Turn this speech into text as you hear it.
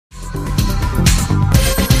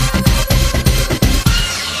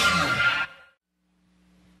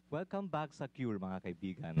Welcome back sa Cure, mga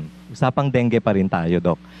kaibigan. Usapang dengue pa rin tayo,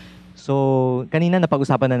 Doc. So, kanina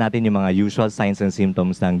napag-usapan na natin yung mga usual signs and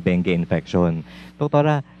symptoms ng dengue infection.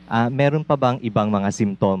 Doktora, meron pa bang ibang mga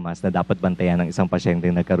simptomas na dapat bantayan ng isang pasyente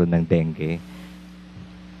nagkaroon ng dengue?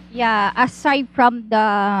 Yeah, aside from the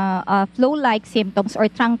flu-like symptoms or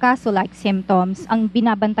trangkaso-like symptoms, ang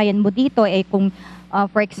binabantayan mo dito ay kung,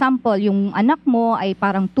 for example, yung anak mo ay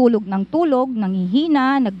parang tulog,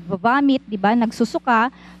 nanghihina, nagvomit, di ba,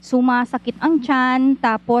 nagsusuka, sumasakit ang tiyan,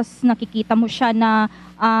 tapos nakikita mo siya na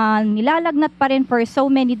nilalagnat pa rin for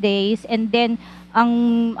so many days, and then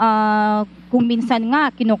ang kung minsan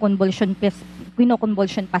nga kinoconvulsion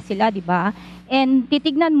pa sila, di ba? And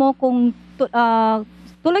titignan mo kung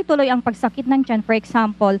tuloy-tuloy ang pagsakit ng tiyan. For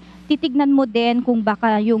example, titignan mo din kung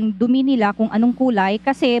baka yung dumi nila, kung anong kulay,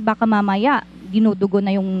 kasi baka mamaya dinudugo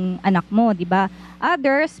na yung anak mo, di ba?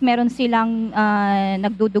 Others, meron silang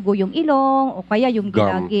nagdudugo yung ilong o kaya yung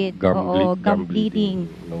gilagid. Gum bleeding.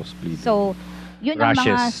 Nose bleeding. So, yun ang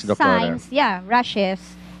Rashes, mga signs. Yeah, rashes.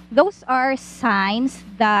 Those are signs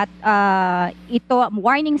that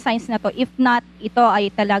warning signs na to. If not, ito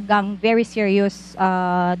ay talagang very serious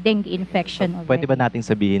dengue infection. Pwede ba nating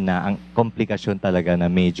sabihin na ang komplikasyon talaga na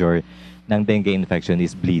major ng dengue infection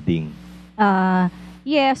is bleeding?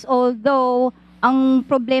 Yes, although ang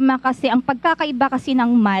problema kasi, ang pagkakaiba kasi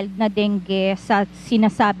ng mild na dengue sa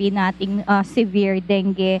sinasabi nating severe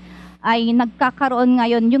dengue ay nagkakaroon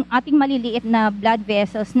ngayon yung ating maliliit na blood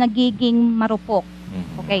vessels nagiging marupok.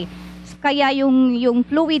 Okay. Kaya yung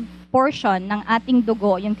fluid portion ng ating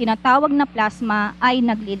dugo, yung tinatawag na plasma, ay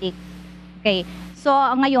naglilik. Okay. So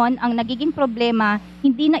ngayon, ang nagiging problema,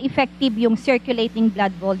 hindi na effective yung circulating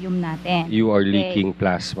blood volume natin. You are leaking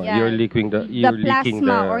plasma. Yeah. You're leaking the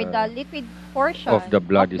plasma or the liquid portion of the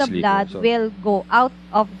blood so will go out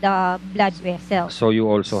of the blood vessel. So you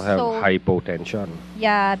also have hypotension.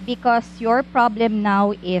 Yeah, because your problem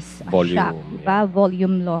now is volume, shock, diba?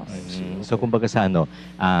 Volume loss. So kumbaga sa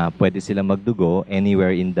pwede silang magdugo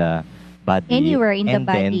anywhere in the body. And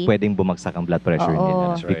then pwedeng bumagsak ang blood pressure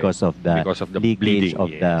nila because of the leakage bleeding,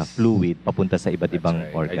 of the fluid papunta sa iba't ibang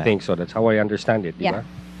organ. I think so. That's how I understand it, di ba?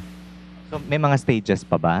 So may mga stages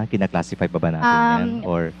pa ba? Kina-classify pa ba natin yan?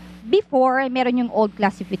 Or before, meron yung old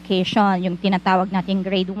classification, yung tinatawag natin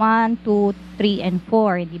grade 1, 2, 3, and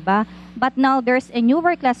 4, di ba? But now, there's a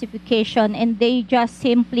newer classification and they just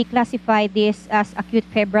simply classify this as acute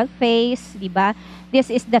febrile phase, di ba? This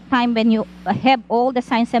is the time when you have all the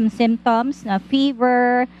signs and symptoms, na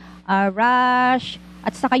fever, rash,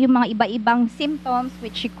 at saka yung mga iba-ibang symptoms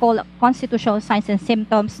which we call constitutional signs and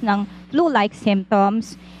symptoms ng flu-like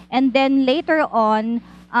symptoms. And then later on,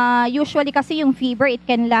 usually kasi yung fever, it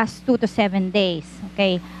can last 2 to 7 days.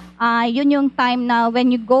 Okay? Yun yung time na when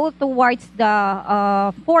you go towards the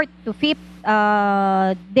 4th to 5th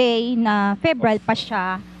day na febrile pa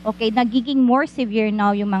siya, okay, nagiging more severe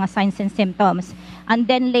now yung mga signs and symptoms. And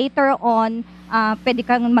then later on, pwede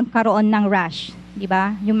kang magkaroon ng rash, di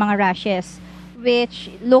ba? Yung mga rashes, which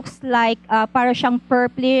looks like para siyang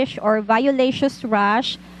purplish or violaceous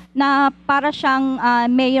rash na para siyang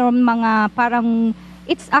mayroong mga parang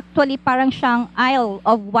it's actually parang siyang Isle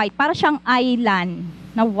of White. Parang siyang island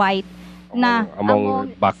na white na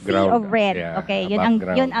among background sea of red. Okay,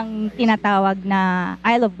 yun ang tinatawag na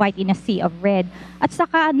Isle of White in a sea of red. At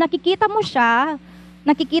saka nakikita mo siya,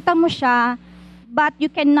 but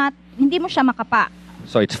you cannot, hindi mo siya makapa.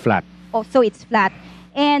 So it's flat. Oh, so it's flat.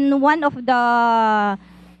 And one of the,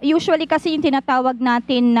 usually kasi yung tinatawag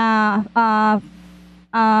natin na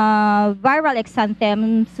viral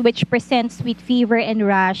exanthems which presents with fever and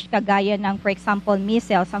rash, kagaya ng, for example,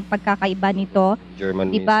 measles, ang pagkakaiba nito,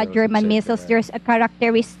 diba? German measles, there's a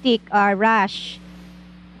characteristic rash.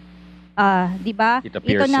 Diba? It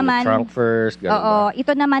appears in the trunk first.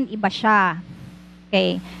 Ito naman iba siya.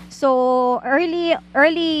 Okay. So, early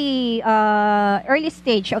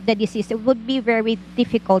stage of the disease, it would be very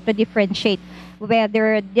difficult to differentiate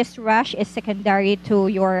whether this rash is secondary to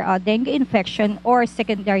your dengue infection or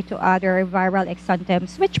secondary to other viral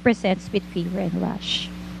exanthems which presents with fever and rash.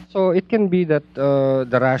 So it can be that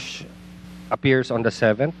the rash appears on the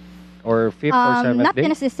 7th or 5th or 7th not day? Not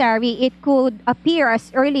necessarily. It could appear as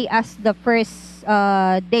early as the first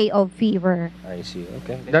day of fever. I see.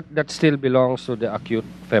 Okay. That still belongs to the acute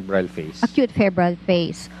febrile phase. Acute febrile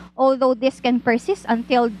phase. Although this can persist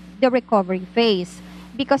until the recovery phase.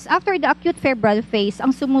 Because after the acute febrile phase,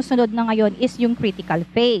 ang sumusunod na ngayon is yung critical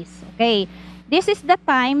phase. Okay? This is the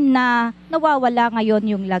time na nawawala ngayon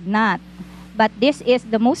yung lagnat. But this is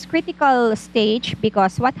the most critical stage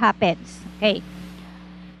because what happens? Okay?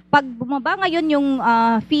 Pag bumaba ngayon yung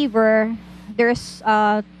fever, there's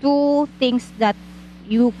two things that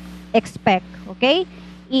you expect, okay?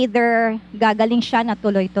 Either gagaling siya na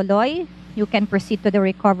tuloy-tuloy, you can proceed to the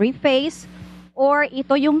recovery phase, or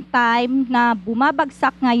ito yung time na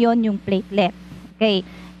bumabagsak ngayon yung platelet. Okay?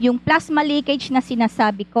 Yung plasma leakage na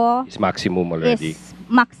sinasabi ko It's maximum already. is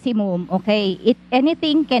maximum, okay?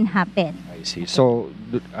 Anything can happen. I see. So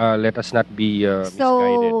let us not be misguided. So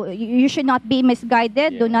you should not be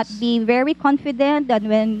misguided. Do not Yes. be very confident that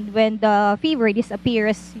when the fever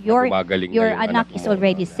disappears, your Gumagaling na your yung anak mo. is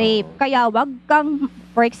already Oo. safe. Kaya wag kang,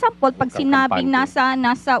 for example, pag Huwag kang sinabing kampante.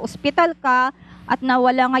 nasa ospital ka at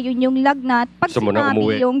nawala ngayon yung lagnat, pag Gusto mo na sinabi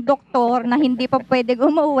umuwi. yung doktor na hindi pa pwedeng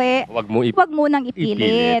umuwi, Wag mo huwag mo nang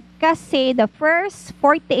ipilit. Kasi the first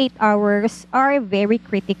 48 hours are very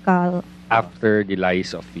critical. after the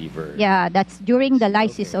lyse of fever. Yeah, that's during the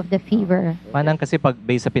lysis of the fever. Manang kasi pag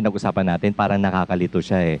based sa pinag-usapan natin, parang nakakalito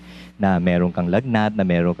siya na meron kang lagnat, na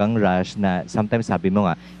meron kang rash, na sometimes sabi mo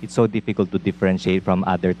nga, it's so difficult to differentiate from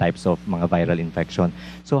other types of mga viral infection.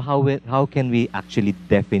 So how can we actually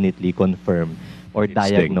definitely confirm or It's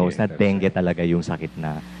diagnose dengue, na that's dengue right. talaga yung sakit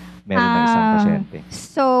na meron ng isang pasyente?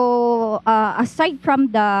 So, aside from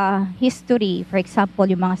the history, for example,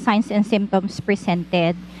 yung mga signs and symptoms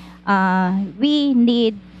presented, we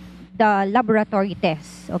need the laboratory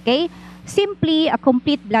tests, okay? Simply a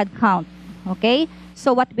complete blood count, okay?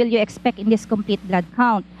 So, what will you expect in this complete blood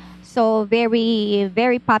count? So, very,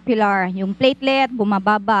 very popular, yung platelet,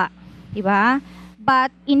 bumababa, di ba?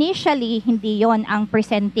 But initially, hindi yon ang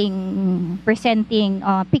presenting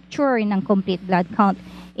picture ng complete blood count.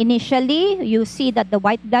 Initially, you see that the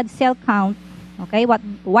white blood cell count, okay,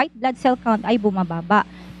 white blood cell count ay bumababa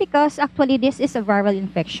because actually this is a viral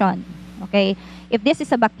infection. Okay, if this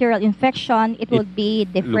is a bacterial infection, it will be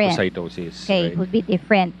different. Leukocytosis. Okay, right? it would be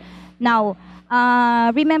different. Now,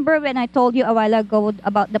 remember when I told you a while ago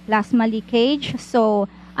about the plasma leakage? So,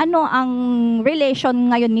 ano ang relation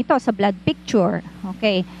ngayon nito sa blood picture?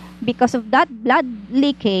 Okay, because of that blood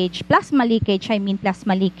leakage, plasma leakage,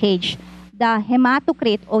 the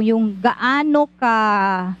hematocrit o yung gaano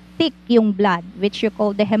ka thick yung blood, which you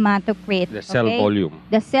call the hematocrit. The cell okay? volume.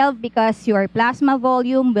 The cell, because your plasma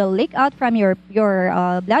volume will leak out from your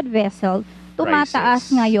blood vessel, tumataas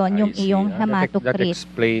Rises. ngayon I yung see. iyong That hematocrit.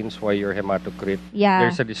 explains why your hematocrit. Yeah,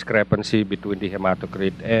 There's a discrepancy between the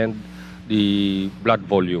hematocrit and the blood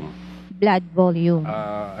volume. blood volume.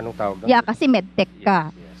 Anong tawag doon? Yeah, kasi medtech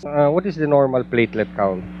ka. Yes, yes. What is the normal platelet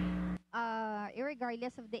count?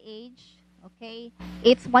 Irregardless of the age, okay,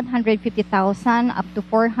 it's 150,000 up to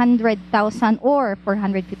 400,000 or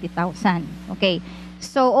 450,000. Okay.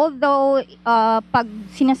 So although pag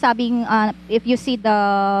sinasabing if you see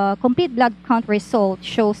the complete blood count result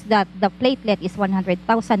shows that the platelet is 100,000,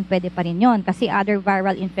 pwede pa rin yun kasi other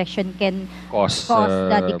viral infection can Cause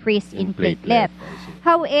the decrease in platelet. I see.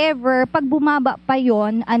 However, pag bumaba pa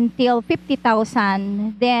yon until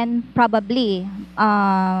 50,000, then probably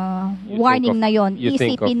You warning think na yon. you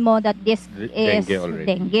think Isipin mo that this is dengue already.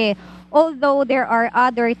 dengue. Although there are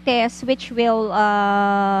other tests which will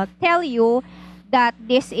tell you that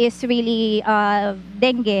this is really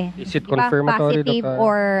dengue. Is it Diba? confirmatory, Positive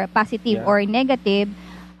Dr.? positive Yeah. or negative.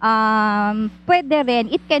 Pwede rin,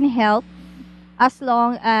 it can help as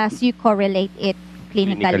long as you correlate it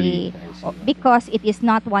clinically. I see. Because it is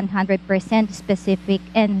not 100% specific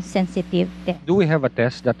and sensitive test. Do we have a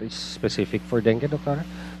test that is specific for dengue, Doctor?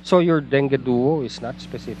 So your dengue duo is not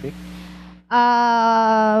specific?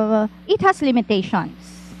 It has limitations.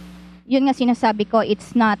 Yun nga sinasabi ko,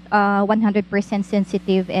 it's not 100%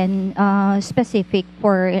 sensitive and specific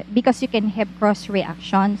because you can have cross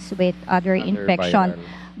reactions with other infection. viral.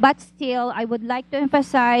 But still, I would like to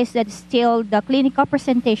emphasize that still the clinical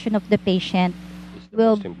presentation of the patient Is the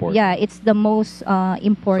will, most important. yeah, it's the most So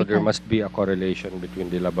important. there must be a correlation between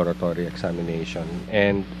the laboratory examination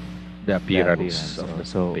and the appearance of the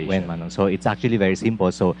So, patient. so it's actually very simple.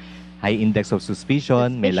 So, high index of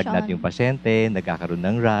suspicion, may lagnat Suspicion. yung pasyente, nagkakaroon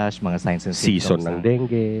ng rash, mga signs and Season symptoms ng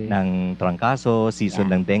dengue. ng trangkaso, season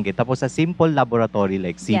Yeah. ng dengue. Tapos sa simple laboratory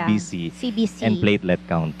like CBC CBC. and platelet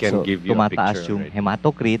count. Can So, give you a tumataas picture yung already.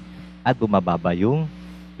 hematocrit at bumababa yung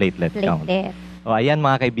platelet count. platelet. O ayan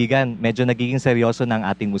mga kaibigan, medyo nagiging seryoso ng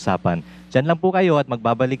ating usapan. Diyan lang po kayo at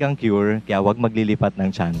magbabalik ang cure, kaya huwag maglilipat ng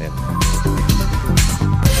channel.